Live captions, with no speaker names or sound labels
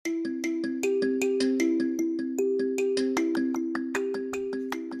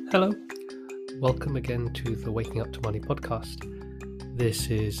Hello, welcome again to the Waking Up to Money podcast. This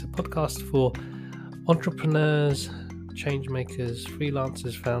is a podcast for entrepreneurs, change makers,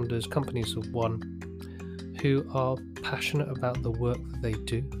 freelancers, founders, companies of one who are passionate about the work that they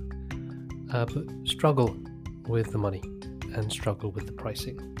do, but struggle with the money and struggle with the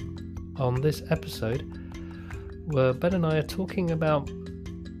pricing. On this episode, Ben and I are talking about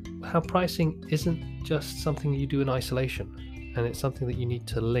how pricing isn't just something you do in isolation, and it's something that you need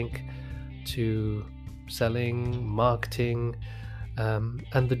to link to selling, marketing,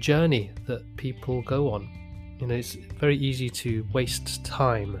 and the journey that people go on. You know, it's very easy to waste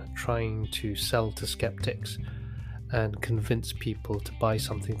time trying to sell to skeptics and convince people to buy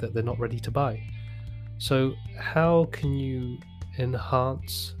something that they're not ready to buy. So how can you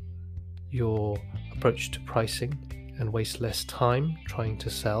enhance your approach to pricing and waste less time trying to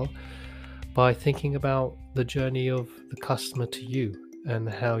sell by thinking about the journey of the customer to you and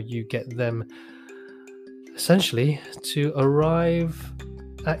how you get them essentially to arrive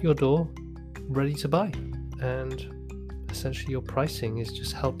at your door ready to buy? And essentially your pricing is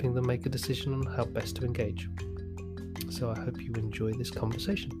just helping them make a decision on how best to engage. So I hope you enjoy this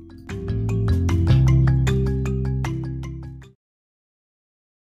conversation.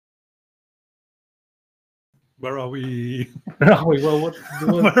 Where are we? Where are we? Well,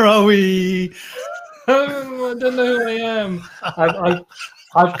 Where are we? I don't know who I am.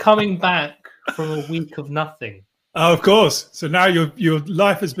 I'm coming back from a week of nothing. Oh, of course. So now your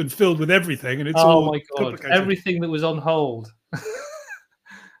life has been filled with everything, and it's all my God! Everything that was on hold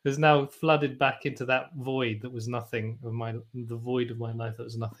is now flooded back into that void that was nothing the void of my life that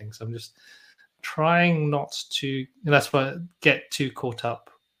was nothing. So I'm just trying not to. And that's why I get too caught up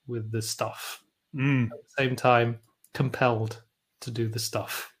with the stuff. At the same time, compelled to do the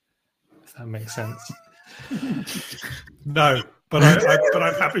stuff. If that makes sense. No, but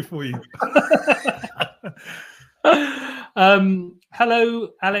I'm happy for you. Hello,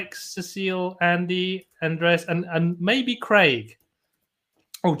 Alex, Cecile, Andy, Andres, and maybe Craig.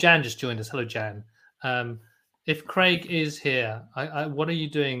 Oh, Jan just joined us. Hello, Jan. If Craig is here, what are you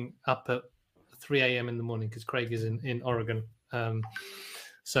doing up at 3 a.m. in the morning? Because Craig is in Oregon.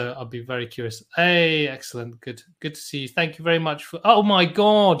 So I'll be very curious. Hey, excellent. Good to see you. Thank you very much for... Oh, my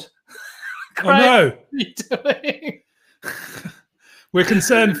God. Craig, oh, no. What are you doing? We're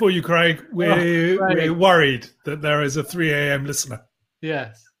concerned for you, Craig. We're worried that there is a 3 a.m. listener.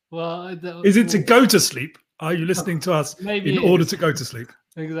 Yes. Well, is it to go to sleep? Are you listening to us in order to go to sleep?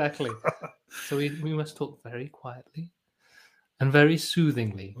 Exactly. So we must talk very quietly and very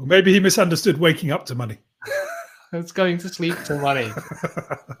soothingly. Well, maybe he misunderstood waking up to money. It's going to sleep to money.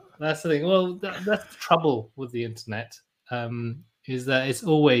 That's the thing. Well, that's the trouble with the internet, is that it's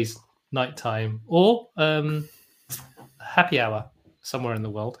always nighttime or happy hour somewhere in the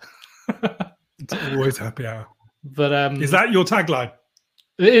world. It's always happy hour. But is that your tagline?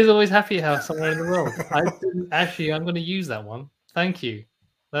 It is always happy hour somewhere in the world. I'm going to use that one. Thank you.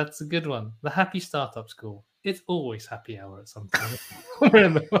 That's a good one. The Happy Startup School. It's always happy hour at some point somewhere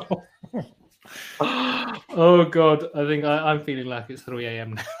in the world. Oh God, I think I'm feeling like it's 3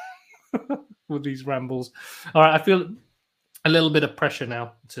 a.m. now with these rambles. All right, I feel a little bit of pressure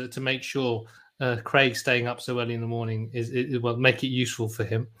now to make sure Craig staying up so early in the morning will make it useful for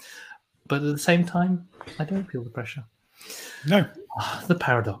him. But at the same time, I don't feel the pressure. No. The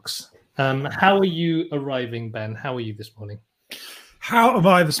paradox. How are you arriving, Ben? How are you this morning? How am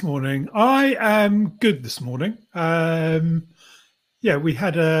I this morning? I am good this morning. Yeah, we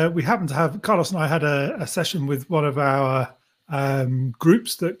happened to have, Carlos and I had a session with one of our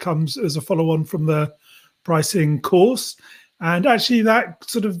groups that comes as a follow-on from the pricing course. And actually that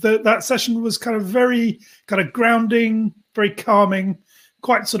sort of, that session was kind of very kind of grounding, very calming,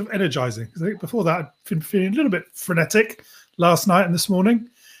 quite sort of energizing. I think before that, I'd been feeling a little bit frenetic last night and this morning.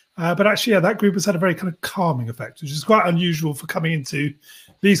 But actually, yeah, that group has had a very kind of calming effect, which is quite unusual for coming into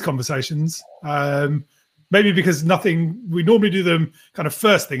these conversations. Maybe because we normally do them kind of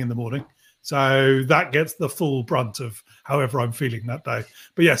first thing in the morning. So that gets the full brunt of however I'm feeling that day.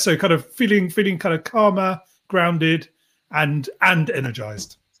 But yeah, so kind of feeling kind of calmer, grounded, and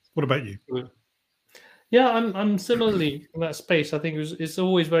energized. What about you? Yeah, I'm similarly in that space. I think it's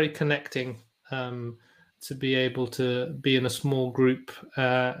always very connecting to be able to be in a small group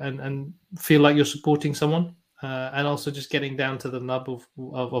and feel like you're supporting someone. And also just getting down to the nub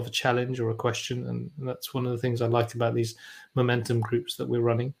of a challenge or a question. And that's one of the things I like about these momentum groups that we're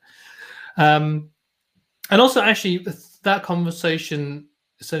running. And also actually that conversation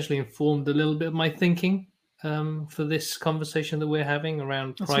essentially informed a little bit of my thinking for this conversation that we're having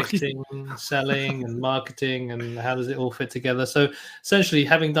around pricing, selling, and marketing, and how does it all fit together? So essentially,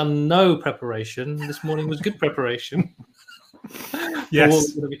 having done no preparation, this morning was good preparation. Yes. For what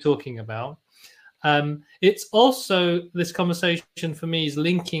we're going to be talking about. It's also, this conversation for me is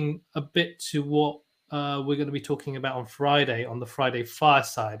linking a bit to what we're going to be talking about on Friday, on the Friday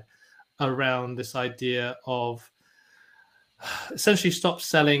Fireside, around this idea of essentially stop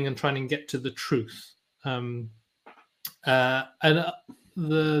selling and trying to get to the truth. And I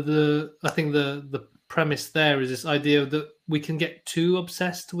think the premise there is this idea that we can get too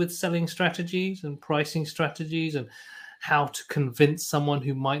obsessed with selling strategies and pricing strategies and how to convince someone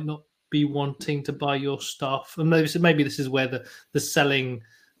who might not be wanting to buy your stuff. And maybe this is where the selling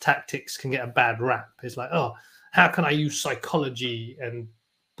tactics can get a bad rap. It's like, oh, how can I use psychology and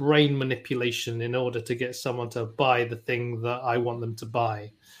brain manipulation in order to get someone to buy the thing that I want them to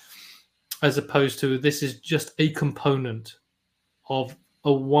buy? As opposed to, this is just a component of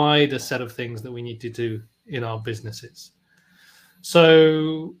a wider set of things that we need to do in our businesses.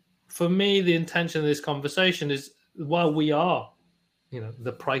 So for me, the intention of this conversation is, while we are,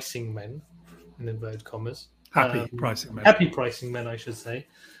 the pricing men, in inverted commas, happy pricing men, I should say,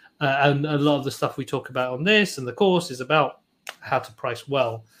 and a lot of the stuff we talk about on this and the course is about how to price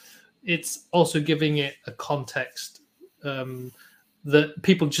well. It's also giving it a context that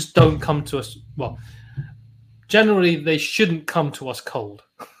people just don't come to us. Well, generally, they shouldn't come to us cold.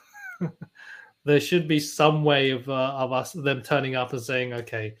 There should be some way of them turning up and saying,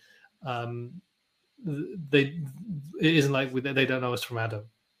 okay, it isn't like they don't know us from Adam,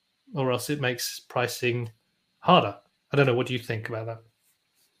 or else it makes pricing harder. I don't know. What do you think about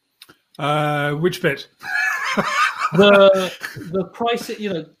that? Which bit? the price,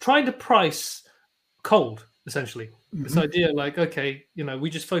 trying to price cold, essentially. Mm-hmm. This idea like, okay, we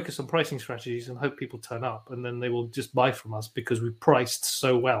just focus on pricing strategies and hope people turn up, and then they will just buy from us because we priced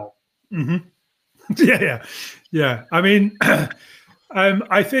so well. Mm-hmm. Yeah. I mean,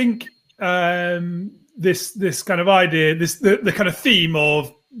 I think this kind of idea, the kind of theme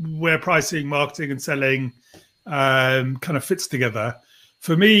of where pricing, marketing, and selling kind of fits together.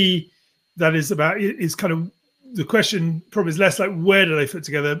 For me, that is kind of the question. Probably is less like where do they fit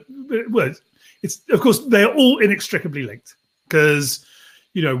together. Well, it's of course they're all inextricably linked because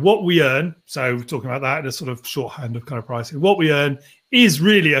what we earn. So talking about that in a sort of shorthand of kind of pricing, what we earn is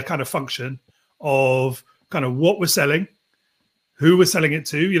really a kind of function of kind of what we're selling, who we're selling it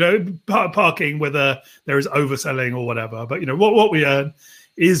to, parking, whether there is overselling or whatever. But, what we earn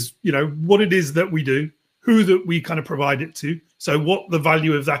is, what it is that we do, who that we kind of provide it to. So what the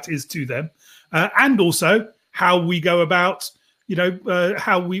value of that is to them. And also how we go about,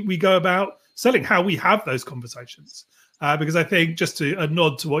 how we go about selling, how we have those conversations. Because I think just a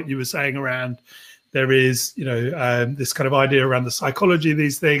nod to what you were saying around, there is, this kind of idea around the psychology of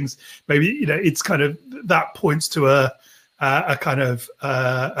these things. Maybe, it's kind of, that points to a kind of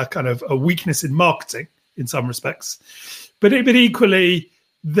a weakness in marketing in some respects, but equally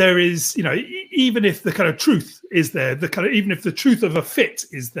there is, even if the kind of truth is there, even if the truth of a fit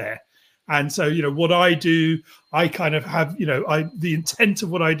is there, and so what I do, I kind of have the intent of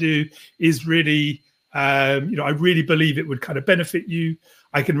what I do is really I really believe it would kind of benefit you.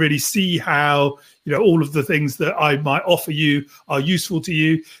 I can really see how all of the things that I might offer you are useful to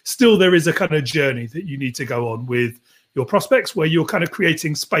you. Still, there is a kind of journey that you need to go on with your prospects where you're kind of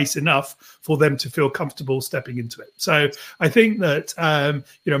creating space enough for them to feel comfortable stepping into it. So I think that,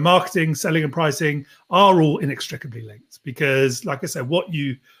 marketing, selling and pricing are all inextricably linked because, like I said, what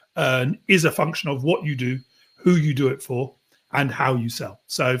you earn is a function of what you do, who you do it for, and how you sell.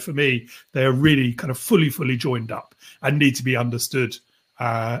 So for me, they're really kind of fully joined up and need to be understood.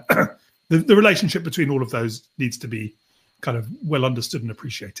 The relationship between all of those needs to be kind of well understood and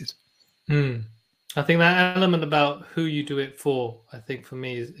appreciated. I think that element about who you do it for, I think for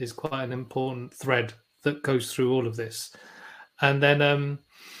me is quite an important thread that goes through all of this. And then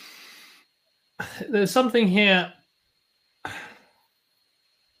there's something here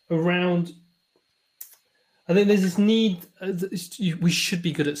around, I think there's this need, we should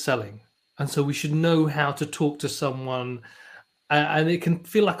be good at selling. And so we should know how to talk to someone. And it can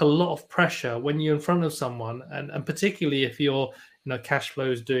feel like a lot of pressure when you're in front of someone. And particularly if your cash flow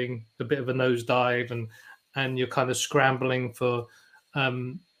is doing a bit of a nosedive and you're kind of scrambling for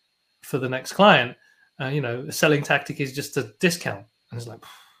the next client. A selling tactic is just a discount. And it's like,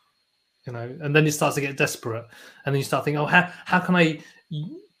 and then it starts to get desperate. And then you start thinking, how can I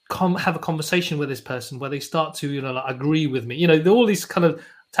have a conversation with this person where they start to, agree with me? All these kind of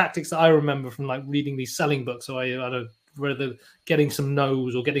tactics that I remember from like reading these selling books. So I don't whether getting some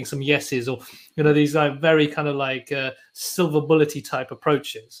no's or getting some yeses, or these very kind of like silver bullet type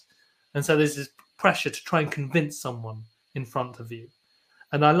approaches. And so there's this pressure to try and convince someone in front of you.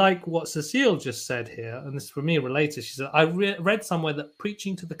 And I like what Cecile just said here, and this for me related. She said, I read somewhere that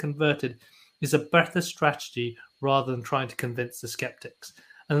preaching to the converted is a better strategy rather than trying to convince the skeptics.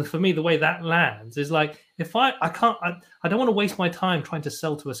 And for me, the way that lands is like, if I don't want to waste my time trying to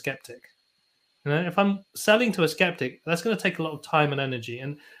sell to a skeptic. If I'm selling to a skeptic, that's going to take a lot of time and energy,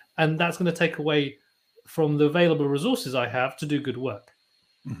 and that's going to take away from the available resources I have to do good work.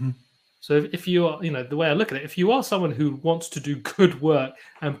 Mm-hmm. So if you are, the way I look at it, if you are someone who wants to do good work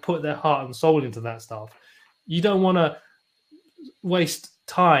and put their heart and soul into that stuff, you don't want to waste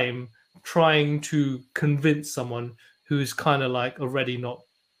time trying to convince someone who's kind of like already not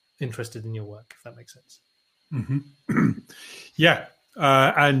interested in your work, if that makes sense. Mm-hmm. Yeah.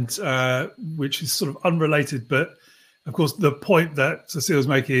 And which is sort of unrelated, but of course the point that Cecile's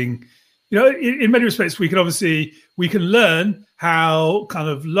making, in many respects we can learn how kind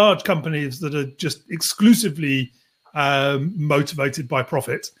of large companies that are just exclusively motivated by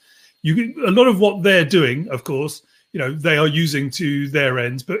profit, a lot of what they're doing, of course, they are using to their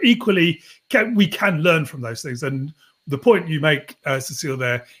ends, but equally we can learn from those things. And the point you make, Cecile,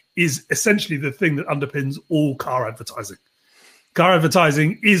 there is essentially the thing that underpins all car advertising. Car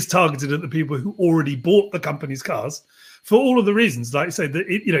advertising is targeted at the people who already bought the company's cars for all of the reasons, like I say, that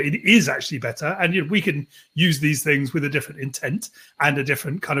it is actually better, and we can use these things with a different intent and a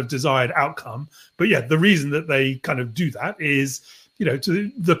different kind of desired outcome. But yeah, the reason that they kind of do that is,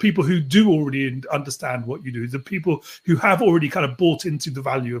 to the people who do already understand what you do, the people who have already kind of bought into the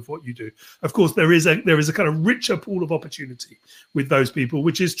value of what you do. Of course, there is a kind of richer pool of opportunity with those people,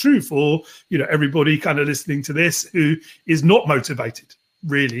 which is true for, everybody kind of listening to this who is not motivated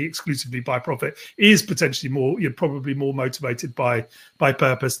really exclusively by profit, is potentially more, probably more motivated by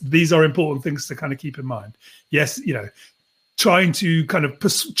purpose. These are important things to kind of keep in mind. Yes, trying to kind of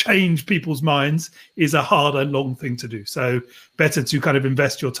change people's minds is a hard and long thing to do. So better to kind of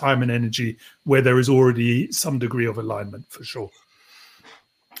invest your time and energy where there is already some degree of alignment, for sure.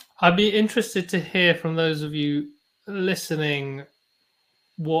 I'd be interested to hear from those of you listening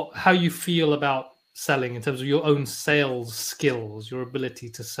how you feel about selling in terms of your own sales skills, your ability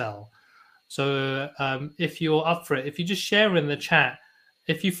to sell. So if you're up for it, if you just share in the chat,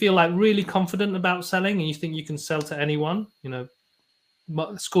 if you feel like really confident about selling and you think you can sell to anyone,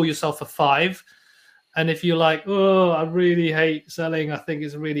 score yourself a 5. And if you're like, oh, I really hate selling, I think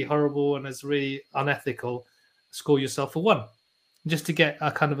it's really horrible and it's really unethical, score yourself a 1, just to get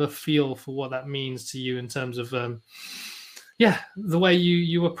a kind of a feel for what that means to you in terms of, the way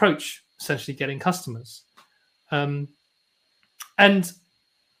you approach essentially getting customers. And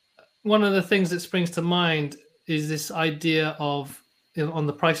one of the things that springs to mind is this idea of, on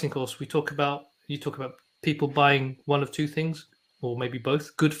the pricing course, you talk about people buying one of two things, or maybe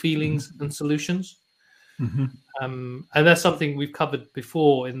both: good feelings and solutions. Mm-hmm. And that's something we've covered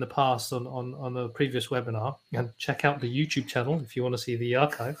before in the past on a previous webinar. And check out the YouTube channel if you want to see the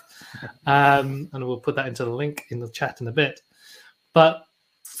archive. And we'll put that into the link in the chat in a bit. But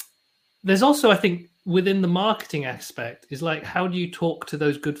there's also, I think, within the marketing aspect, is like, how do you talk to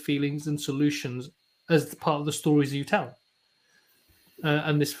those good feelings and solutions as part of the stories you tell?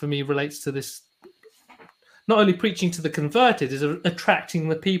 And this, for me, relates to this, not only preaching to the converted, is attracting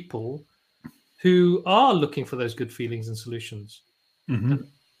the people who are looking for those good feelings and solutions. Mm-hmm.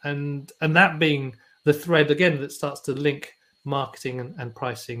 And that being the thread, again, that starts to link marketing and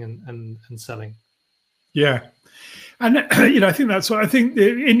pricing and selling. Yeah. And, I think that's what I think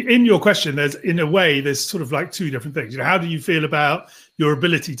in your question, there's sort of like two different things. How do you feel about your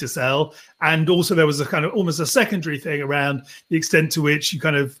ability to sell? And also there was a kind of almost a secondary thing around the extent to which you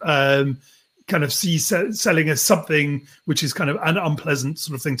kind of see selling as something which is kind of an unpleasant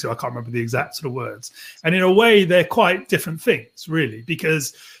sort of thing too. I can't remember the exact sort of words. And in a way, they're quite different things, really,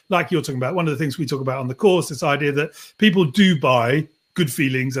 because like you're talking about, one of the things we talk about on the course, this idea that people do buy good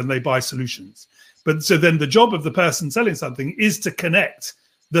feelings and they buy solutions. But so then the job of the person selling something is to connect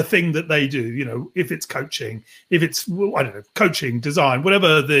the thing that they do, if it's coaching, if it's, I don't know, coaching, design,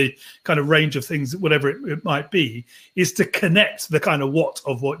 whatever the kind of range of things, whatever it might be, is to connect the kind of what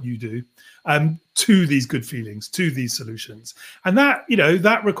of what you do to these good feelings, to these solutions. And that,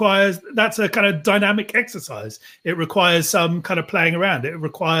 that's a kind of dynamic exercise. It requires some kind of playing around. It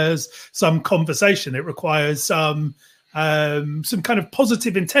requires some conversation. It requires some kind of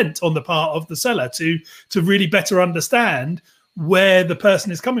positive intent on the part of the seller to really better understand where the person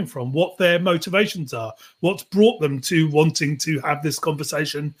is coming from, what their motivations are, what's brought them to wanting to have this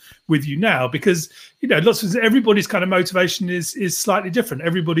conversation with you now. Because, everybody's kind of motivation is slightly different.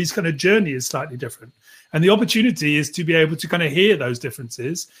 Everybody's kind of journey is slightly different. And the opportunity is to be able to kind of hear those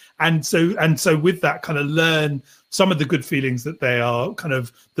differences. And so with that, kind of learn some of the good feelings that they are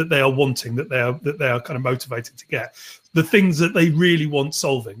wanting, that they are kind of motivated to get. The things that they really want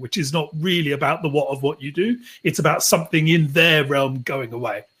solving, which is not really about the what of what you do. It's about something in their realm going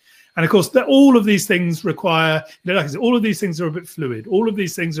away. And of course, all of these things require, like I said, all of these things are a bit fluid. All of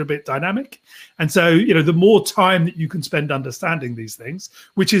these things are a bit dynamic. And so, the more time that you can spend understanding these things,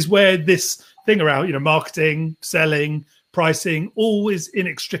 which is where this thing around, marketing, selling, pricing, all is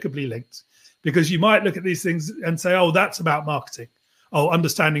inextricably linked. Because you might look at these things and say, oh, that's about marketing. Oh,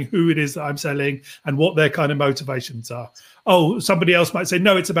 understanding who it is that I'm selling and what their kind of motivations are. Oh, somebody else might say,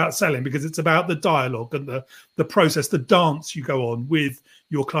 no, it's about selling because it's about the dialogue and the process, the dance you go on with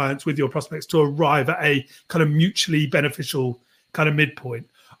your clients, with your prospects to arrive at a kind of mutually beneficial kind of midpoint.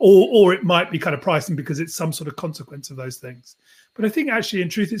 Or it might be kind of pricing because it's some sort of consequence of those things. But I think actually, in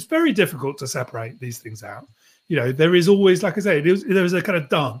truth, it's very difficult to separate these things out. There is always, like I say, there is a kind of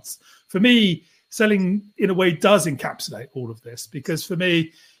dance. For me, selling in a way does encapsulate all of this, because for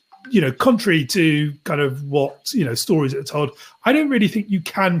me, contrary to kind of what, stories that are told, I don't really think you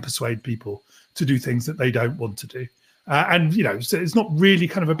can persuade people to do things that they don't want to do. So it's not really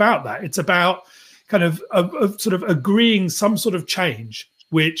kind of about that. It's about kind of sort of agreeing some sort of change,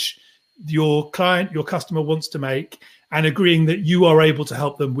 which your client, your customer wants to make, and agreeing that you are able to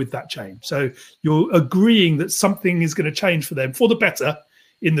help them with that change. So you're agreeing that something is going to change for them for the better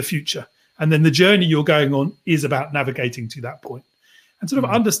in the future. And then the journey you're going on is about navigating to that point. And sort of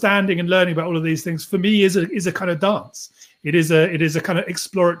understanding and learning about all of these things for me is a kind of dance. It is a kind of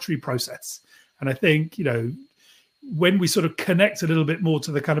exploratory process. And I think, when we sort of connect a little bit more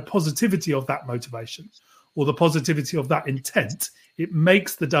to the kind of positivity of that motivation or the positivity of that intent, it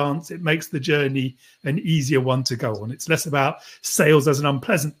makes the dance, it makes the journey an easier one to go on. It's less about sales as an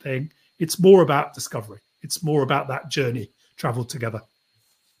unpleasant thing. It's more about discovery. It's more about that journey traveled together.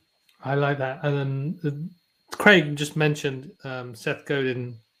 I like that. And then Craig just mentioned Seth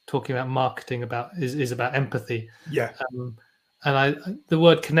Godin talking about marketing is about empathy. Yeah. And the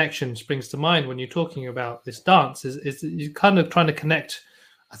word connection springs to mind when you're talking about this dance. Is you're kind of trying to connect.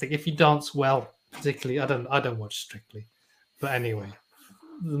 I think if you dance well, particularly, I don't watch Strictly, but anyway,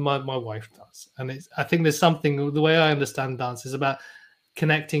 my wife does, and I think there's something. The way I understand dance is about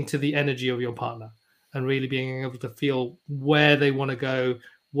connecting to the energy of your partner and really being able to feel where they want to go.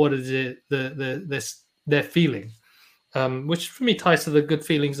 What is it they're feeling, which for me ties to the good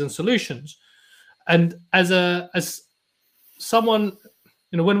feelings and solutions. And as someone,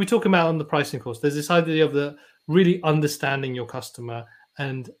 when we talk about on the pricing course, there's this idea of the really understanding your customer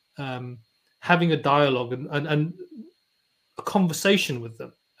and having a dialogue and a conversation with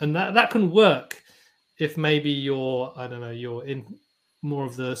them, and that can work if maybe you're in more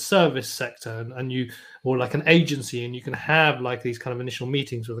of the service sector and you, or like an agency, and you can have like these kind of initial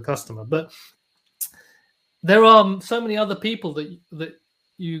meetings with the customer. But there are so many other people that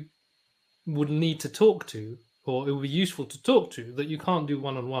you would need to talk to, or it would be useful to talk to, that you can't do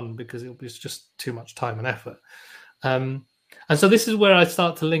one-on-one because it's just too much time and effort. And so this is where I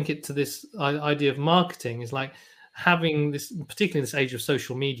start to link it to this idea of marketing, is like having this, particularly in this age of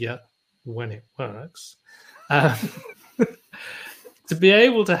social media, when it works, to be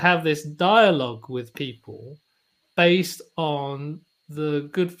able to have this dialogue with people based on the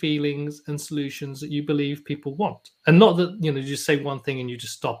good feelings and solutions that you believe people want. And not that, you just say one thing and you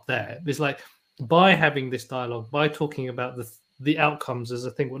just stop there. It's like, by having this dialogue, by talking about the outcomes, as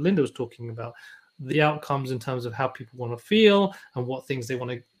I think what Linda was talking about, the outcomes in terms of how people want to feel and what things they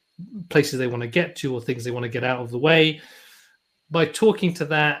want to, places they want to get to, or things they want to get out of the way. By talking to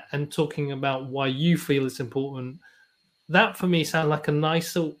that and talking about why you feel it's important, that for me sounds like a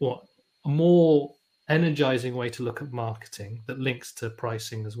nicer, a more energizing way to look at marketing that links to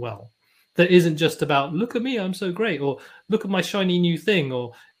pricing as well. That isn't just about, look at me, I'm so great, or look at my shiny new thing,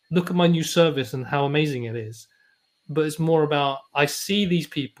 or look at my new service and how amazing it is. But it's more about, I see these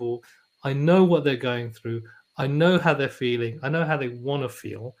people, I know what they're going through, I know how they're feeling, I know how they want to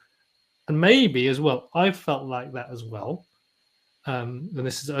feel. And maybe as well, I've felt like that as well. And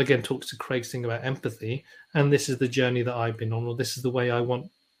this is, again, talks to Craig's thing about empathy. And this is the journey that I've been on, or this is the way I want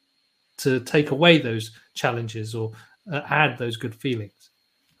to take away those challenges or add those good feelings.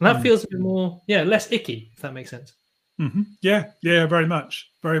 And that feels a bit more, less icky, if that makes sense. Mm-hmm. Yeah, very much.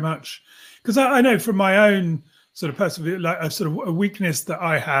 Because I know from my own sort of personal, like a sort of a weakness that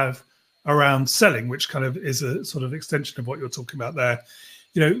I have around selling, which kind of is a sort of extension of what you're talking about there.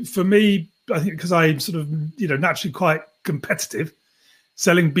 For me, I think because I'm sort of, naturally quite competitive,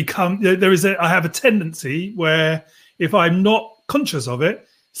 selling I have a tendency where if I'm not conscious of it,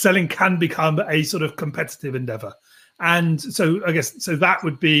 selling can become a sort of competitive endeavor. And so I guess, so that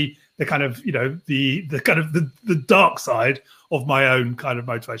would be the kind of, the kind of the dark side of my own kind of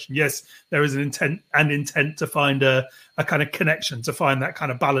motivation. Yes, there is an intent to find a kind of connection, to find that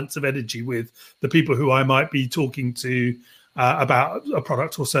kind of balance of energy with the people who I might be talking to about a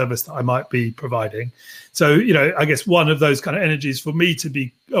product or service that I might be providing. So, I guess one of those kind of energies for me to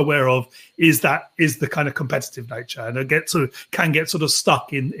be aware of is the kind of competitive nature, and I can get sort of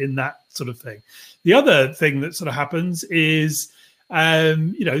stuck in that sort of thing. The other thing that sort of happens is,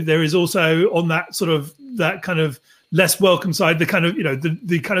 there is also on that kind of less welcome side, the kind of,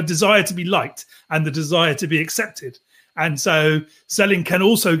 the kind of desire to be liked and the desire to be accepted. And so selling can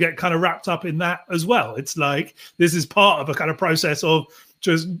also get kind of wrapped up in that as well. It's like, this is part of a kind of process of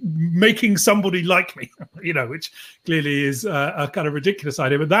just making somebody like me, which clearly is a kind of ridiculous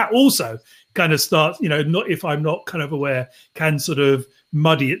idea. But that also kind of starts, not, if I'm not kind of aware, can sort of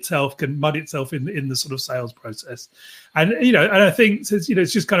muddy itself in the sort of sales process. And, and I think,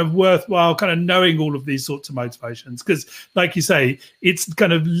 it's just kind of worthwhile kind of knowing all of these sorts of motivations, because like you say, it's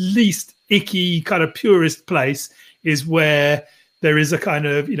kind of least icky, kind of purest place is where there is a kind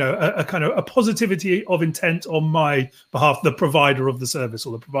of, a positivity of intent on my behalf, the provider of the service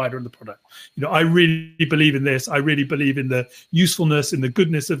or the provider of the product. I really believe in this. I really believe in the usefulness, in the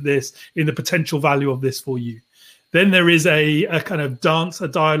goodness of this, in the potential value of this for you. Then there is a kind of a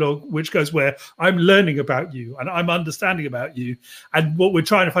dialogue, which goes where I'm learning about you and I'm understanding about you. And what we're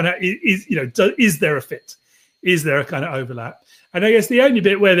trying to find out is there a fit? Is there a kind of overlap? And I guess the only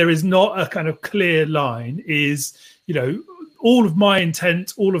bit where there is not a kind of clear line is, all of my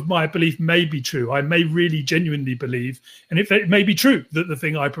intent, all of my belief may be true. I may really genuinely believe, and it may be true that the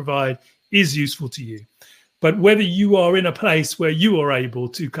thing I provide is useful to you. But whether you are in a place where you are able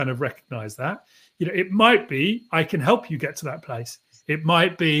to kind of recognize that, it might be I can help you get to that place. It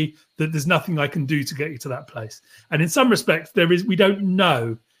might be that there's nothing I can do to get you to that place. And in some respects, we don't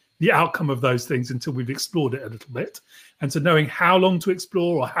know the outcome of those things until we've explored it a little bit. And so knowing how long to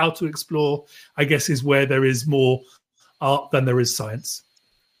explore or how to explore, I guess, is where there is more art than there is science.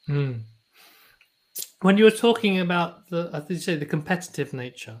 When you were talking about I think you say the competitive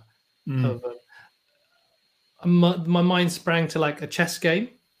nature of my mind sprang to like a chess game,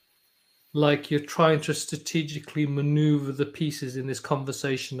 like you're trying to strategically maneuver the pieces in this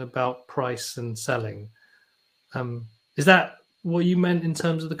conversation about price and selling. Is that what you meant in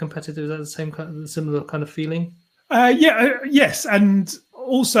terms of the competitive? Is that the same kind of similar kind of feeling? Yes, and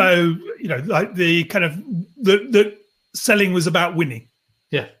also like the kind of the selling was about winning.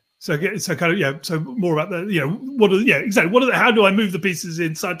 Yeah. So kind of so more about the how do I move the pieces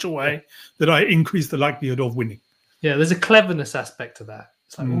in such a way that I increase the likelihood of winning? Yeah, there's a cleverness aspect to that.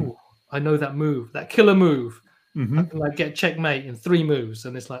 It's like, oh, I know that move, that killer move. Mm-hmm. I can like get checkmate in 3 moves,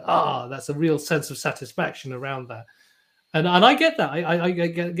 and it's like, that's a real sense of satisfaction around that. And I get that. I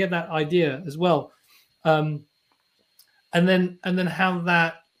get that idea as well. And then how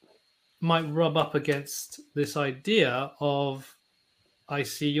that might rub up against this idea of, I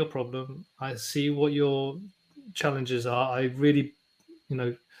see your problem, I see what your challenges are, I really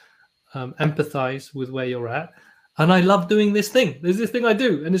empathize with where you're at, and I love doing this thing. There's this thing I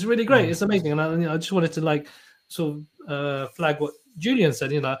do, and it's really great. It's amazing. And I just wanted to like sort of flag what Julian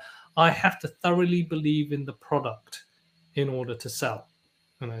said. I have to thoroughly believe in the product in order to sell.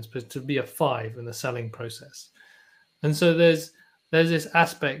 It's supposed to be a 5 in the selling process. And so there's this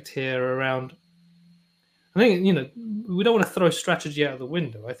aspect here around, I think, we don't want to throw strategy out of the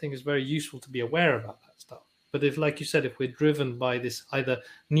window. I think it's very useful to be aware about that stuff. But if, like you said, if we're driven by this either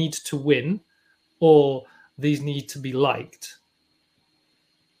need to win or these need to be liked,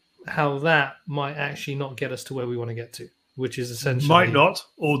 how that might actually not get us to where we want to get to, which is essentially... Might not,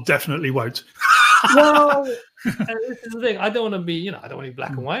 or definitely won't. Well, this is the thing. I don't want to be, I don't want to be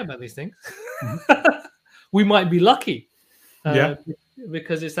black and white about these things. We might be lucky.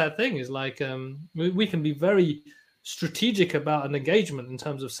 Because it's that thing is like we can be very strategic about an engagement in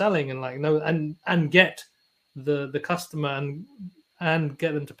terms of selling and get the customer and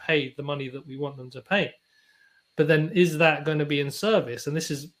get them to pay the money that we want them to pay. But then is that going to be in service? And this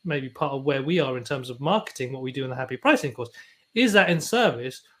is maybe part of where we are in terms of marketing, what we do in the Happy Pricing course. Is that in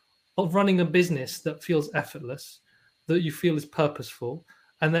service of running a business that feels effortless, that you feel is purposeful,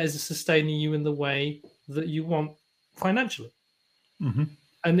 and that is sustaining you in the way that you want financially? Mm-hmm.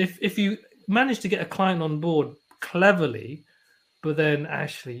 And if you manage to get a client on board cleverly but then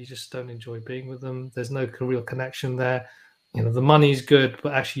actually you just don't enjoy being with them. There's no real connection there. The money's good,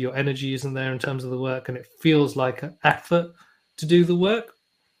 but actually your energy isn't there in terms of the work, and it feels like an effort to do the work,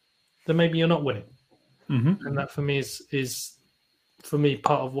 then maybe you're not winning. Mm-hmm. And that for me is for me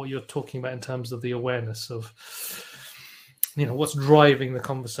part of what you're talking about in terms of the awareness of what's driving the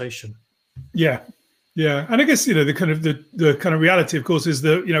conversation. Yeah, and I guess the kind of reality, of course, is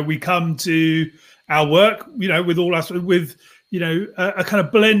that we come to our work with all us with a kind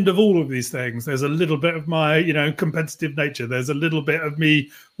of blend of all of these things. There's a little bit of my competitive nature. There's a little bit of me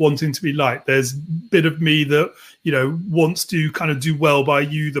wanting to be liked. There's a bit of me that wants to kind of do well by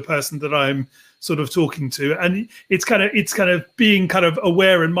you, the person that I'm sort of talking to, and it's kind of being kind of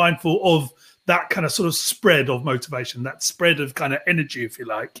aware and mindful of that kind of sort of spread of motivation, that spread of kind of energy, if you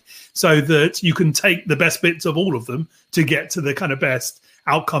like, so that you can take the best bits of all of them to get to the kind of best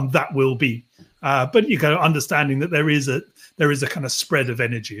outcome that will be. But you kind of understanding that there is a kind of spread of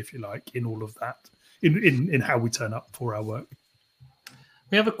energy, if you like, in all of that, in how we turn up for our work.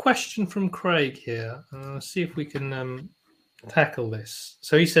 We have a question from Craig here. See if we can tackle this.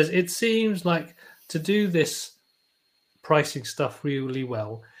 So he says, it seems like to do this pricing stuff really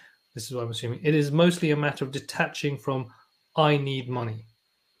well, this is what I'm assuming, it is mostly a matter of detaching from I need money.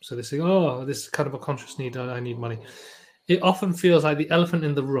 So they say, oh, this is kind of a conscious need, I need money. It often feels like the elephant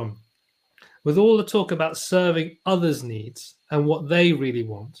in the room. With all the talk about serving others' needs and what they really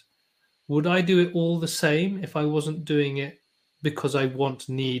want, would I do it all the same if I wasn't doing it because I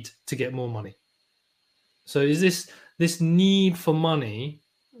need to get more money? So is this need for money,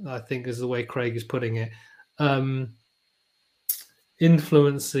 I think is the way Craig is putting it,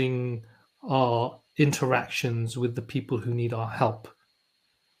 influencing our interactions with the people who need our help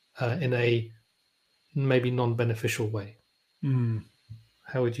in a maybe non-beneficial way?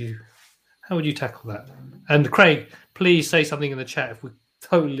 How would you tackle that? And Craig, please say something in the chat if we're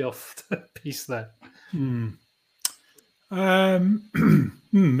totally off the piece there. It's a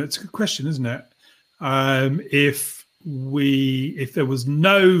good question, isn't it? If there was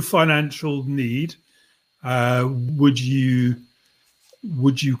no financial need, would you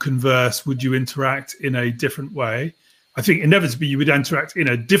converse? Would you interact in a different way? I think inevitably you would interact in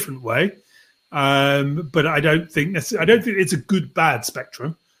a different way, but I don't think it's a good-bad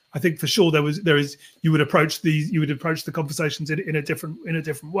spectrum. I think for sure you would approach the conversations in a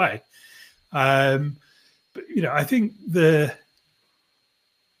different way. But I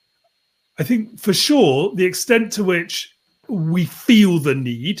think for sure the extent to which we feel the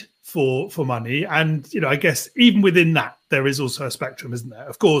need for money, and I guess even within that there is also a spectrum, isn't there?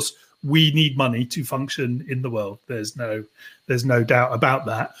 Of course, we need money to function in the world. There's no doubt about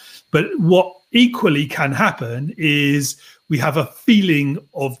that. But what equally can happen is we have a feeling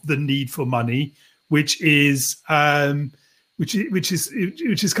of the need for money, which is kind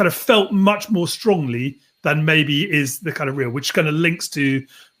of felt much more strongly than maybe is the kind of real, which kind of links to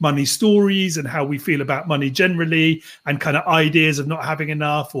money stories and how we feel about money generally, and kind of ideas of not having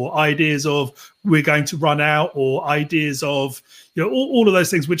enough, or ideas of we're going to run out, or ideas of all of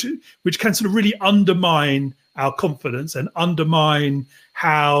those things which can sort of really undermine our confidence and undermine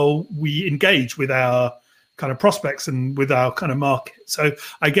how we engage with our kind of prospects and with our kind of market. So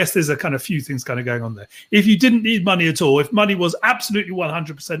I guess there's a kind of few things kind of going on there. If you didn't need money at all, if money was absolutely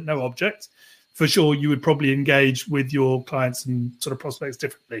 100% no object, for sure you would probably engage with your clients and sort of prospects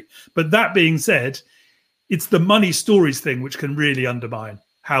differently. But that being said, it's the money stories thing which can really undermine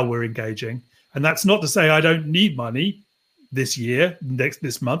how we're engaging. And that's not to say I don't need money this year,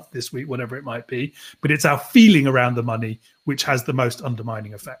 this month, this week, whatever it might be, but it's our feeling around the money which has the most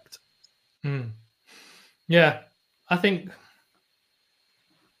undermining effect. Yeah, I think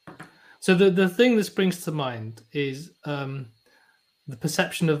so. The thing that springs to mind is the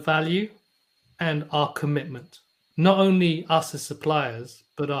perception of value and our commitment, not only us as suppliers,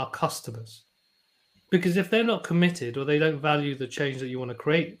 but our customers. Because if they're not committed, or they don't value the change that you want to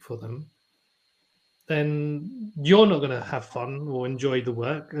create for them, then you're not going to have fun or enjoy the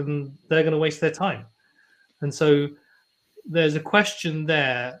work, and they're going to waste their time. And so there's a question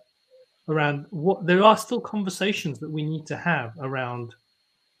there around what there are still conversations that we need to have around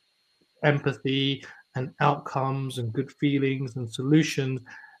empathy and outcomes and good feelings and solutions.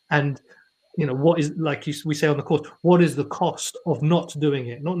 And what is, like we say on the course, what is the cost of not doing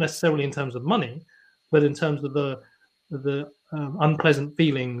it? Not necessarily in terms of money, but in terms of the unpleasant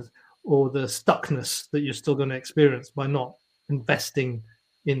feelings or the stuckness that you're still going to experience by not investing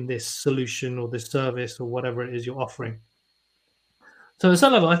in this solution or this service or whatever it is you're offering. So at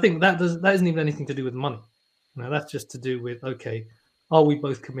some level, I think that isn't even anything to do with money. That's just to do with, okay, are we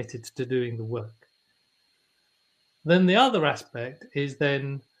both committed to doing the work? Then the other aspect is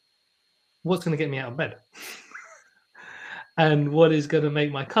then what's going to get me out of bed? And what is going to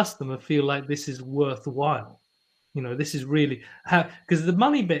make my customer feel like this is worthwhile? This is really how, because the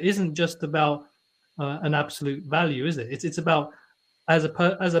money bit isn't just about an absolute value, is it? It's about as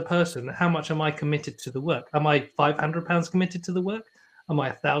a person, how much am I committed to the work? Am I £500 committed to the work? Am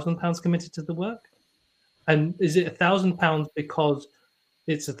I £1,000 committed to the work? And is it £1,000 because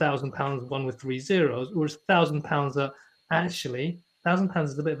it's £1,000 one with 3 zeros, or is £1,000 that actually £1,000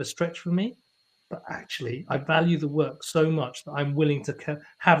 is a bit of a stretch for me, but actually I value the work so much that I'm willing to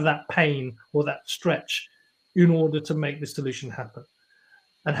have that pain or that stretch in order to make the solution happen.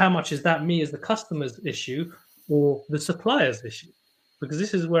 And how much is that me as the customer's issue or the supplier's issue? Because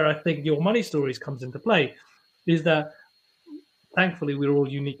this is where I think your money stories comes into play, is that thankfully we're all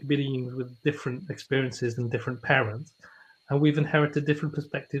unique beings with different experiences and different parents, and we've inherited different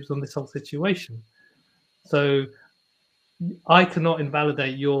perspectives on this whole situation. So I cannot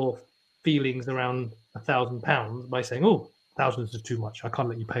invalidate your feelings around £1,000 by saying, oh, thousands is too much, I can't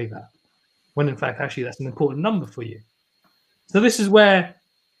let you pay that, when in fact actually that's an important number for you. So this is where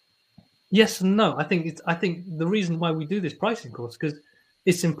yes and no. I think the reason why we do this pricing course, because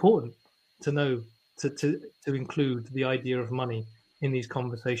it's important to know to include the idea of money in these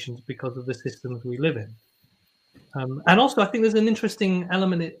conversations because of the systems we live in. And also I think there's an interesting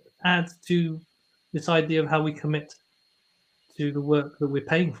element it adds to this idea of how we commit to the work that we're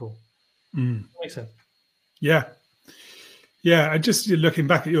paying for. Makes sense. Yeah. I just looking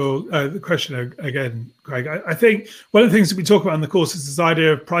back at your the question again, Craig. I think one of the things that we talk about in the course is this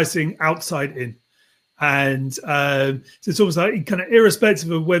idea of pricing outside in, and so it's almost like kind of irrespective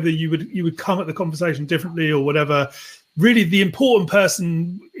of whether you would come at the conversation differently or whatever. Really, the important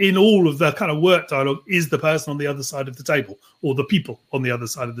person in all of the kind of work dialogue is the person on the other side of the table, or the people on the other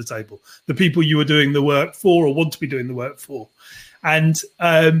side of the table, the people you are doing the work for or want to be doing the work for. And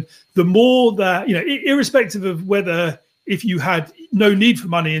the more that, irrespective of whether if you had no need for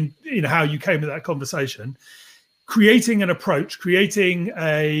money in how you came to that conversation, creating an approach, creating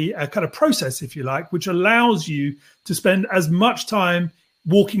a kind of process, if you like, which allows you to spend as much time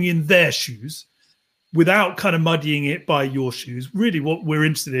walking in their shoes without kind of muddying it by your shoes. Really what we're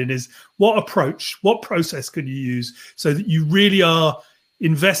interested in is what approach, what process could you use so that you really are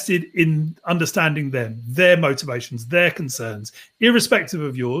invested in understanding them, their motivations, their concerns, irrespective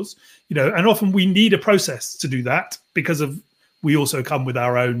of yours, and often we need a process to do that because we also come with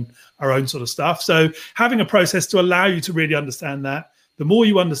our own sort of stuff. So having a process to allow you to really understand that, the more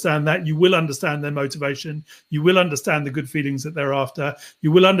you understand that, you will understand their motivation, you will understand the good feelings that they're after,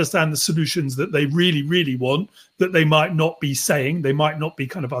 you will understand the solutions that they really, really want, that they might not be saying, they might not be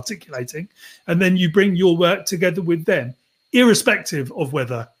kind of articulating, and then you bring your work together with them, irrespective of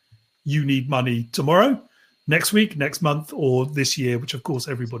whether you need money tomorrow, next week, next month, or this year, which of course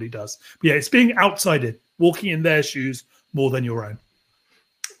everybody does. But yeah, it's being outside it, walking in their shoes more than your own.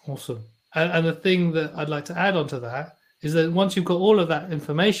 Awesome. And the thing that I'd like to add on to that is that once you've got all of that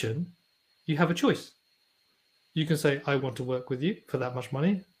information, you have a choice. You can say, I want to work with you for that much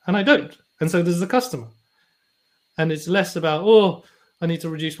money, and I don't. And so does the customer. And it's less about, oh, I need to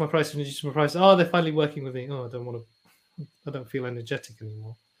reduce my price. Oh, they're finally working with me. Oh, I don't feel energetic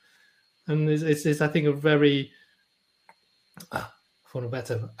anymore. And it's I think, a very, for a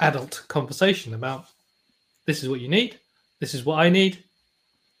better, adult conversation about this is what you need. This is what I need.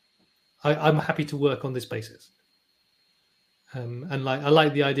 I'm happy to work on this basis. And I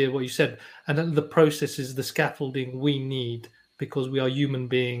like the idea of what you said. And the process is the scaffolding we need because we are human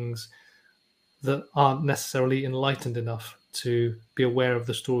beings that aren't necessarily enlightened enough to be aware of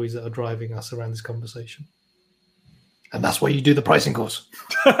the stories that are driving us around this conversation. And that's why you do the pricing course.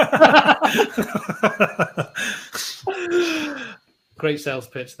 Great sales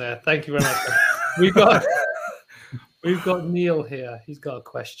pitch there. Thank you very much. We've got Neil here. He's got a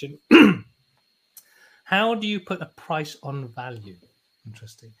question. How do you put a price on value?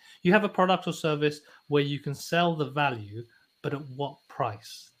 Interesting. You have a product or service where you can sell the value, but at what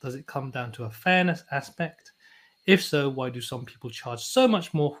price? Does it come down to a fairness aspect? If so, why do some people charge so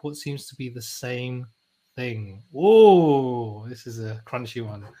much more for what seems to be the same thing? Whoa, this is a crunchy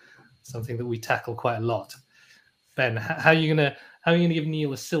one. Something that we tackle quite a lot. Ben, how are you gonna give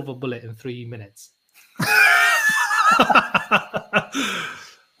Neil a silver bullet in 3 minutes?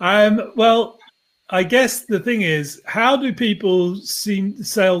 Well, I guess the thing is, how do people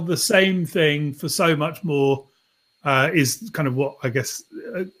sell the same thing for so much more? Is kind of what I guess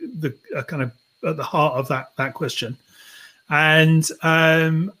the kind of at the heart of that question. And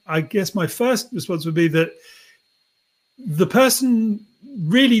I guess my first response would be that the person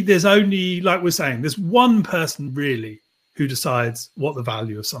really there's only, like we're saying, there's one person really who decides what the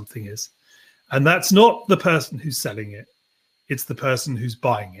value of something is. And that's not the person who's selling it. It's the person who's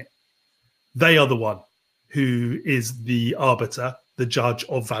buying it. They are the one who is the arbiter, the judge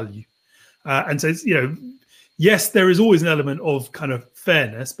of value. And so, it's, yes, there is always an element of kind of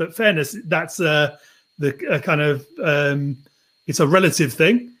fairness, but fairness, that's it's a relative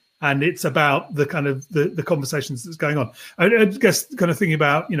thing. And it's about the kind of the conversations that's going on. I guess kind of thinking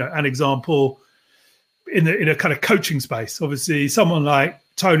about, an example in a kind of coaching space. Obviously, someone like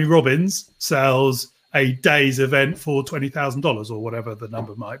Tony Robbins sells a day's event for $20,000 or whatever the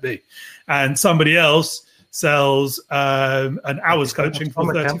number might be. And somebody else sells an hour's coaching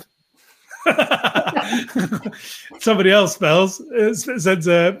for 30. Somebody else spends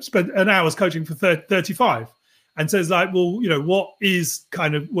an hour's coaching for 35 and says like, well, what is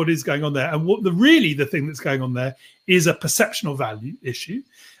going on there? And what the thing that's going on there is a perceptional value issue.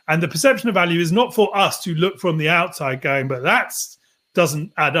 And the perception of value is not for us to look from the outside going, but that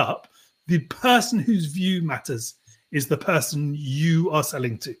doesn't add up. The person whose view matters is the person you are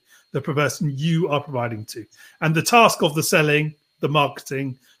selling to, the person you are providing to. And the task of the selling, the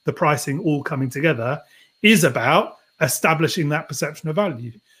marketing, the pricing all coming together is about establishing that perception of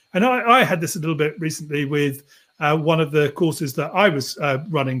value. And I had this a little bit recently with one of the courses that I was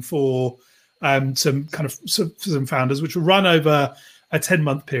running for some founders, which will run over a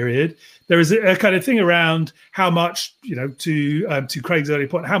 10-month period. There is a kind of thing around how much, to Craig's earlier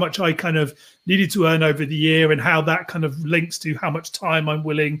point, how much I kind of needed to earn over the year and how that kind of links to how much time I'm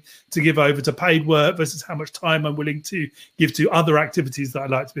willing to give over to paid work versus how much time I'm willing to give to other activities that I'd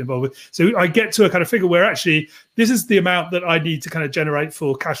like to be involved with. So I get to a kind of figure where actually this is the amount that I need to kind of generate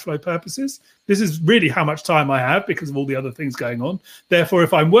for cash flow purposes. This is really how much time I have because of all the other things going on. Therefore,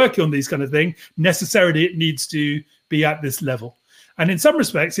 if I'm working on these kind of things, necessarily it needs to be at this level. And in some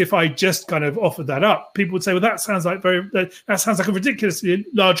respects, if I just kind of offered that up, people would say, well, that sounds like a ridiculously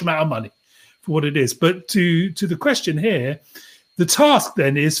large amount of money for what it is. But to the question here, the task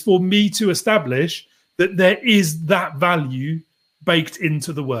then is for me to establish that there is that value baked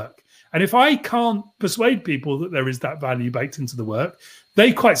into the work. And if I can't persuade people that there is that value baked into the work,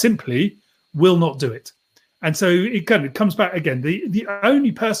 they quite simply will not do it. And so it kind of comes back again. The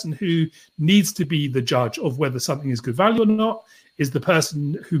only person who needs to be the judge of whether something is good value or not is the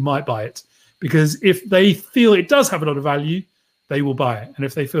person who might buy it. Because if they feel it does have a lot of value, they will buy it. And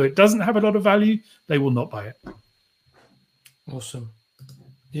if they feel it doesn't have a lot of value, they will not buy it. Awesome.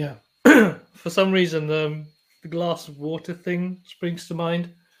 Yeah. For some reason, the glass of water thing springs to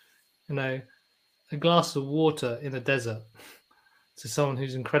mind. A glass of water in a desert to someone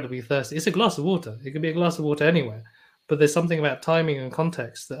who's incredibly thirsty. It's a glass of water. It can be a glass of water anywhere. But there's something about timing and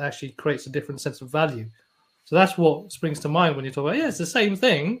context that actually creates a different sense of value. So that's what springs to mind when you talk about, it's the same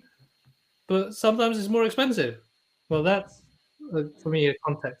thing, but sometimes it's more expensive. Well, that's, for me, a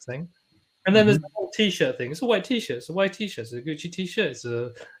context thing. And then there's the whole T-shirt thing. It's a white T-shirt. It's a white T-shirt. It's a Gucci T-shirt. It's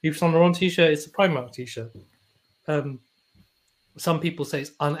a Yves Saint Laurent T-shirt. It's a Primark T-shirt. Some people say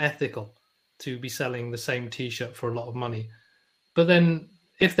it's unethical to be selling the same T-shirt for a lot of money. But then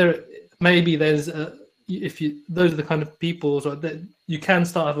those are the kind of people that you can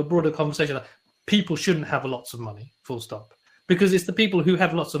start have a broader conversation. Like, people shouldn't have lots of money, full stop. Because it's the people who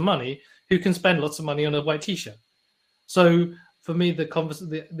have lots of money who can spend lots of money on a white T-shirt. So for me,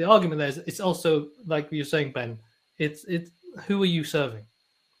 the argument there is it's also, like you're saying, Ben, it's who are you serving?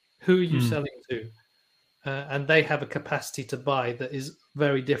 Who are you selling to? And they have a capacity to buy that is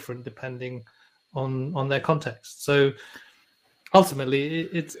very different depending on their context. So ultimately,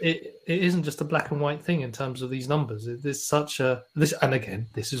 it isn't just a black and white thing in terms of these numbers. This, and again,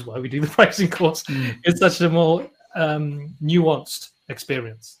 this is why we do the pricing course. It's such a more nuanced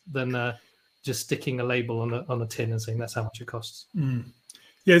experience than just sticking a label on a tin and saying that's how much it costs.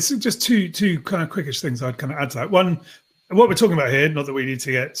 Yeah, it's just two kind of quickish things I'd kind of add to that. One, what we're talking about here, not that we need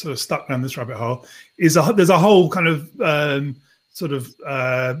to get sort of stuck down this rabbit hole, is there's a whole kind of sort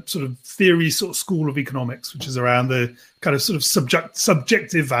of theory sort of school of economics, which is around the kind of sort of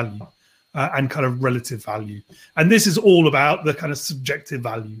subjective value and kind of relative value. And this is all about the kind of subjective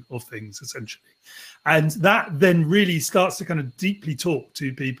value of things, essentially. And that then really starts to kind of deeply talk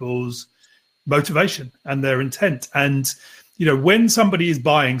to people's motivation and their intent. And, when somebody is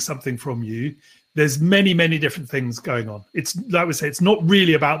buying something from you, there's many, many different things going on. It's like we say, it's not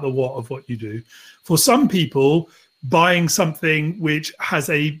really about the what of what you do. For some people, buying something which has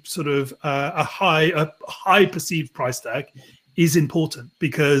a sort of a high perceived price tag is important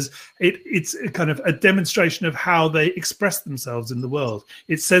because it's a kind of a demonstration of how they express themselves in the world.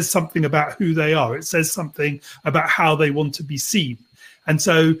 It says something about who they are. It says something about how they want to be seen. And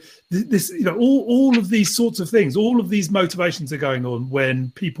so this, all of these sorts of things, all of these motivations are going on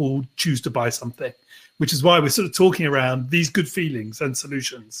when people choose to buy something, which is why we're sort of talking around these good feelings and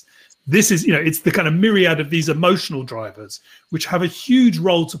solutions. This is, it's the kind of myriad of these emotional drivers, which have a huge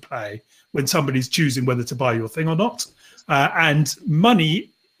role to play when somebody's choosing whether to buy your thing or not. And money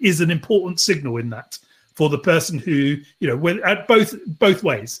is an important signal in that for the person who, at both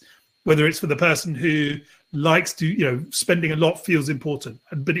ways, whether it's for the person who likes to, spending a lot feels important,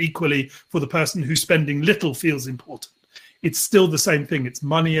 but equally for the person who's spending little feels important. It's still the same thing. It's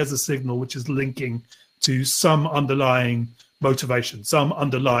money as a signal, which is linking to some underlying motivation, some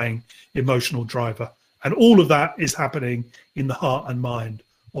underlying emotional driver. And all of that is happening in the heart and mind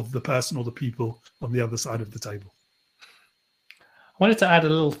of the person or the people on the other side of the table. I wanted to add a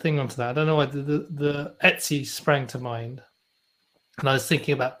little thing onto that. I don't know why the Etsy sprang to mind. And I was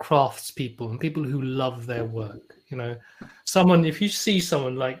thinking about craftspeople and people who love their work. If you see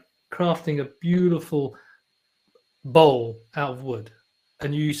someone like crafting a beautiful bowl out of wood,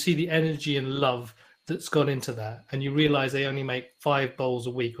 and you see the energy and love that's gone into that, and you realize they only make 5 bowls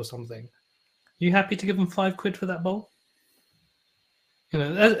a week or something, are you happy to give them £5 for that bowl?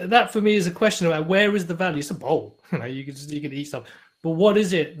 That for me is a question about where is the value. It's a bowl. You can eat stuff, but what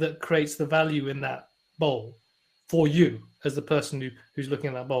is it that creates the value in that bowl for you as the person who's looking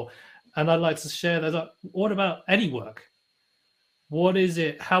at that bowl? And I'd like to share that. What about any work? What is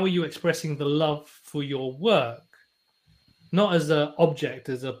it? How are you expressing the love for your work? Not as an object,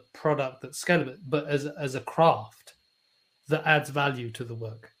 as a product that's scalable, but as a craft that adds value to the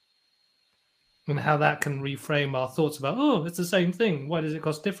work. And how that can reframe our thoughts about, it's the same thing. Why does it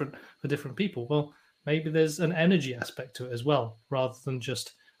cost different for different people? Well, maybe there's an energy aspect to it as well, rather than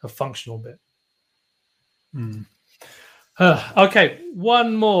just a functional bit. Okay,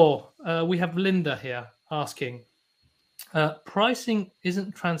 one more. We have Linda here asking, pricing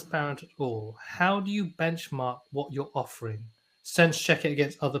isn't transparent at all. How do you benchmark what you're offering? Sense check it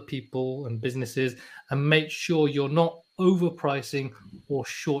against other people and businesses and make sure you're not overpricing or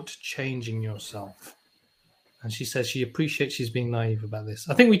shortchanging yourself. And she says she appreciates she's being naive about this.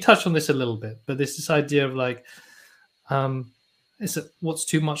 I think we touched on this a little bit, but this idea of like, what's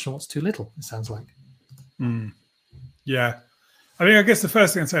too much and what's too little, it sounds like. Yeah. I mean, I guess the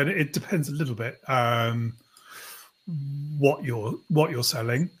first thing I said, it depends a little bit what you're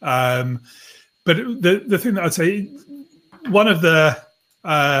selling. But the thing that I'd say, one of the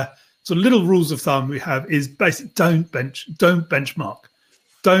sort of little rules of thumb we have is basically don't benchmark.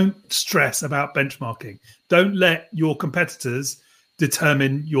 Don't stress about benchmarking. Don't let your competitors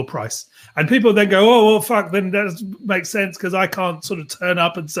determine your price. And people then go, oh, well, fuck, then that makes sense because I can't sort of turn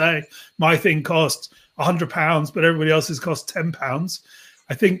up and say my thing costs £100, but everybody else's costs £10.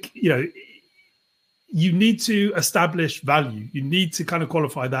 I think, you need to establish value. You need to kind of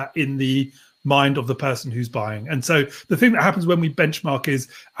qualify that in the mind of the person who's buying. And so the thing that happens when we benchmark is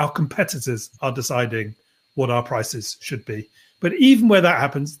our competitors are deciding what our prices should be. But even where that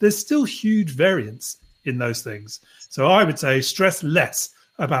happens, there's still huge variance in those things. So I would say stress less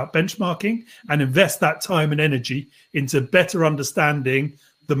about benchmarking and invest that time and energy into better understanding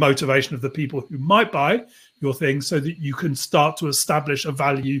the motivation of the people who might buy your thing so that you can start to establish a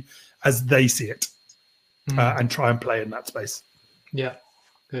value as they see it and try and play in that space. Yeah,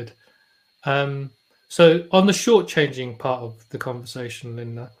 good. So on the shortchanging part of the conversation,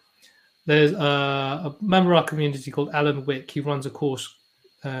 Linda, there's a member of our community called Alan Wick. He runs a course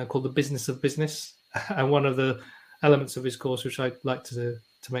called The Business of Business. And one of the elements of his course, which I like to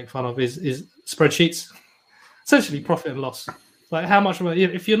make fun of, is spreadsheets, essentially profit and loss. Like how much money,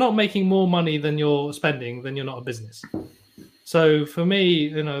 if you're not making more money than you're spending, then you're not a business. So for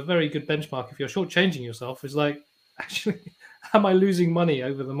me, a very good benchmark, if you're shortchanging yourself, is like, actually, am I losing money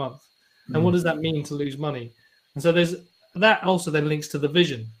over the month? And what does that mean to lose money? And so there's that also then links to the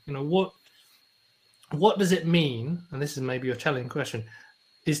vision. What does it mean? And this is maybe your challenging question,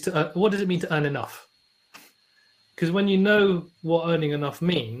 is to what does it mean to earn enough? Because when you know what earning enough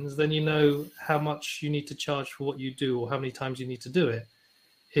means, then you know how much you need to charge for what you do or how many times you need to do it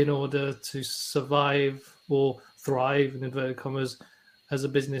in order to survive or thrive, in inverted commas, as a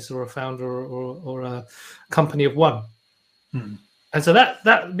business or a founder or a company of one. And so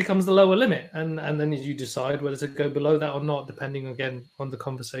that becomes the lower limit. And then you decide whether to go below that or not, depending, again, on the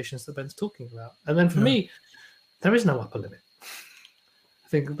conversations that Ben's talking about. And then for me, there is no upper limit. I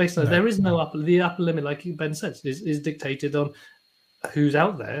think based on there is the upper limit, like Ben says, is dictated on who's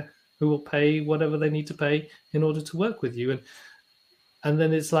out there who will pay whatever they need to pay in order to work with you. And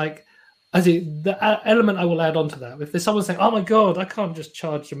then it's like, I think the element I will add on to that, if there's someone saying, oh my God, I can't just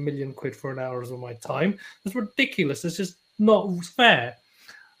charge £1 million for an hour of my time, that's ridiculous. It's just not fair.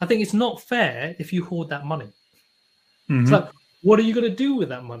 I think it's not fair if you hoard that money. Mhm. It's like, what are you going to do with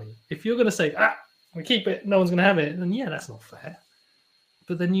that money? If you're going to say, we keep it, no one's going to have it, then yeah, that's not fair.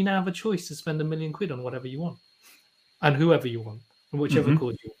 But then you now have a choice to spend £1 million on whatever you want and whoever you want and whichever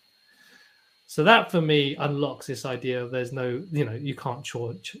cause you want. So that for me unlocks this idea of there's no, you can't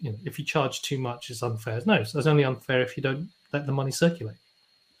charge, if you charge too much, it's unfair. No, so it's only unfair if you don't let the money circulate.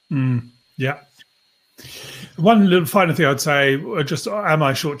 Yeah. One little final thing I'd say, just am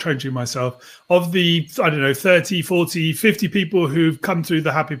I shortchanging myself? Of the, 30, 40, 50 people who've come through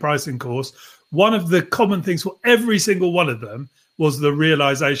the Happy Pricing course, one of the common things for every single one of them was the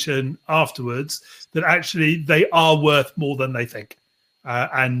realization afterwards that actually they are worth more than they think.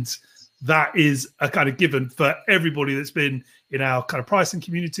 And that is a kind of given for everybody that's been in our kind of pricing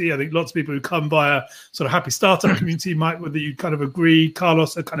community. I think lots of people who come via sort of Happy Startup community might, whether you kind of agree,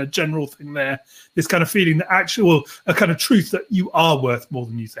 Carlos, a kind of general thing there, this kind of feeling that a kind of truth that you are worth more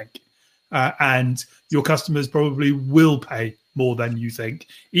than you think. And your customers probably will pay more than you think,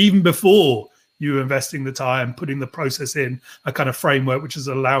 even before you're investing the time, putting the process in a kind of framework, which is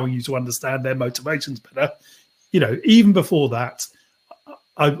allowing you to understand their motivations better. Even before that,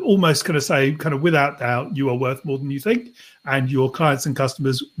 I'm almost going to say, kind of without doubt, you are worth more than you think, and your clients and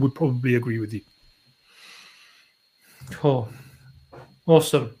customers would probably agree with you. Cool.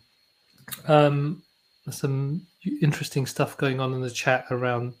 Awesome. There's some interesting stuff going on in the chat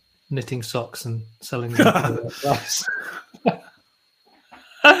around knitting socks and selling them.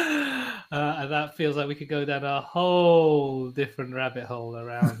 And that feels like we could go down a whole different rabbit hole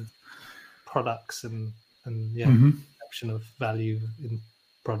around products and perception of value in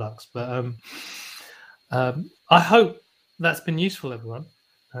products. But I hope that's been useful, everyone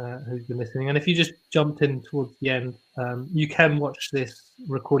who's been listening. And if you just jumped in towards the end, you can watch this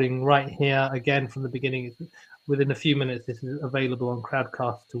recording right here again from the beginning. Within a few minutes, this is available on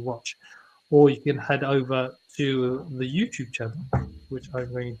Crowdcast to watch, or you can head over to the YouTube channel, which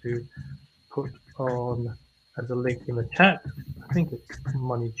I'm going to put on as a link in the chat. I think it's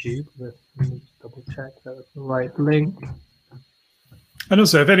MoneyTube. Let me double check that it's the right link. And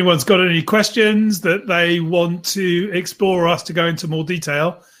also, if anyone's got any questions that they want to explore or us to go into more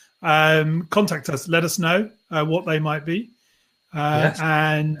detail, contact us. Let us know what they might be. Yes.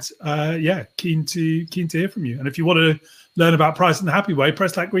 And keen to hear from you. And if you want to learn about pricing the happy way,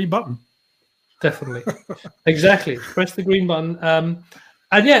 press that green button. Definitely. Exactly. Press the green button.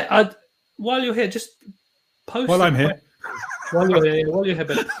 While you're here, just post. While I'm here. While you're here,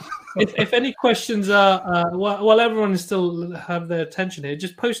 Ben. If any questions are, while everyone is still have their attention here,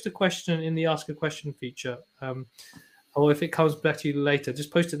 just post a question in the Ask a Question feature. Or if it comes back to you later,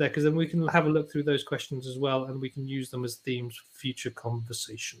 just post it there, because then we can have a look through those questions as well, and we can use them as themes for future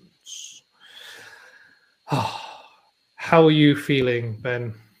conversations. How are you feeling,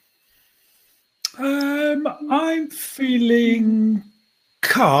 Ben? I'm feeling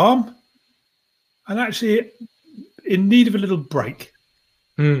calm and actually in need of a little break.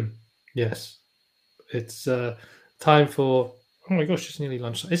 Yes. It's time for, oh my gosh, it's nearly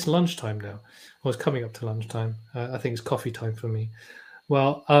lunchtime. It's lunchtime now. Well, it's coming up to lunchtime. I think it's coffee time for me.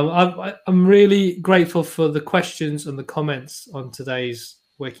 Well, I'm really grateful for the questions and the comments on today's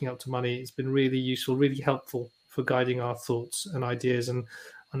Waking Up to Money. It's been really useful, really helpful for guiding our thoughts and ideas. And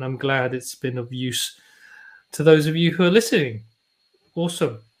I'm glad it's been of use to those of you who are listening.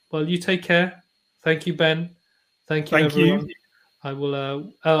 Awesome. Well, you take care. Thank you, Ben. Thank you, everyone. I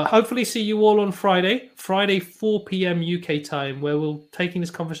will hopefully see you all on Friday, 4 p.m. UK time, where we'll taking this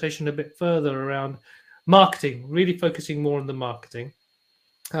conversation a bit further around marketing, really focusing more on the marketing.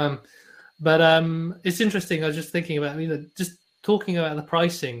 But it's interesting. I was just thinking about, just talking about the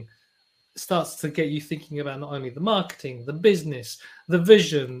pricing starts to get you thinking about not only the marketing, the business, the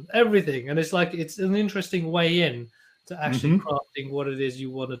vision, everything. And it's like, it's an interesting way in to actually crafting what it is you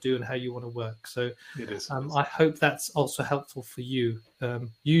want to do and how you want to work. So it is. I hope that's also helpful for you,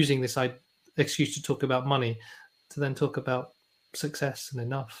 using this excuse to talk about money to then talk about success and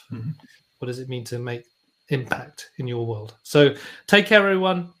enough. What does it mean to make impact in your world? So take care,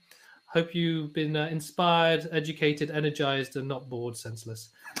 everyone. Hope you've been inspired, educated, energized, and not bored, senseless.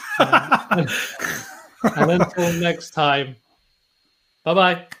 And until next time,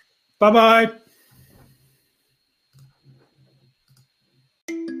 bye-bye. Bye-bye.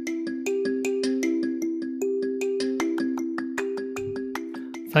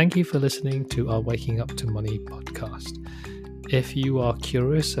 Thank you for listening to our Waking Up to Money podcast. If you are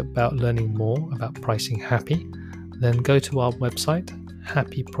curious about learning more about pricing happy, then go to our website,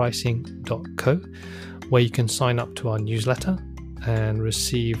 happypricing.co, where you can sign up to our newsletter, and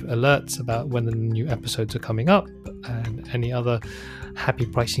receive alerts about when the new episodes are coming up and any other happy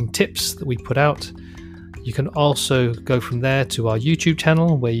pricing tips that we put out. You can also go from there to our YouTube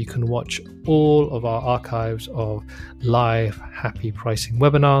channel, where you can watch all of our archives of live happy pricing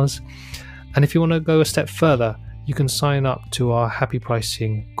webinars. And if you want to go a step further, you can sign up to our happy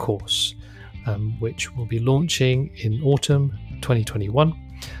pricing course, which will be launching in autumn 2021.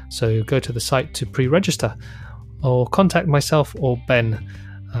 So go to the site to pre-register, or contact myself or Ben.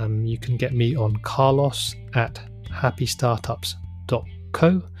 You can get me on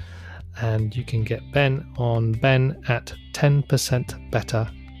carlos@happystartups.co, and you can get Ben on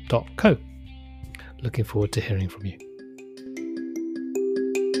ben@10percentbetter.co. Looking forward to hearing from you.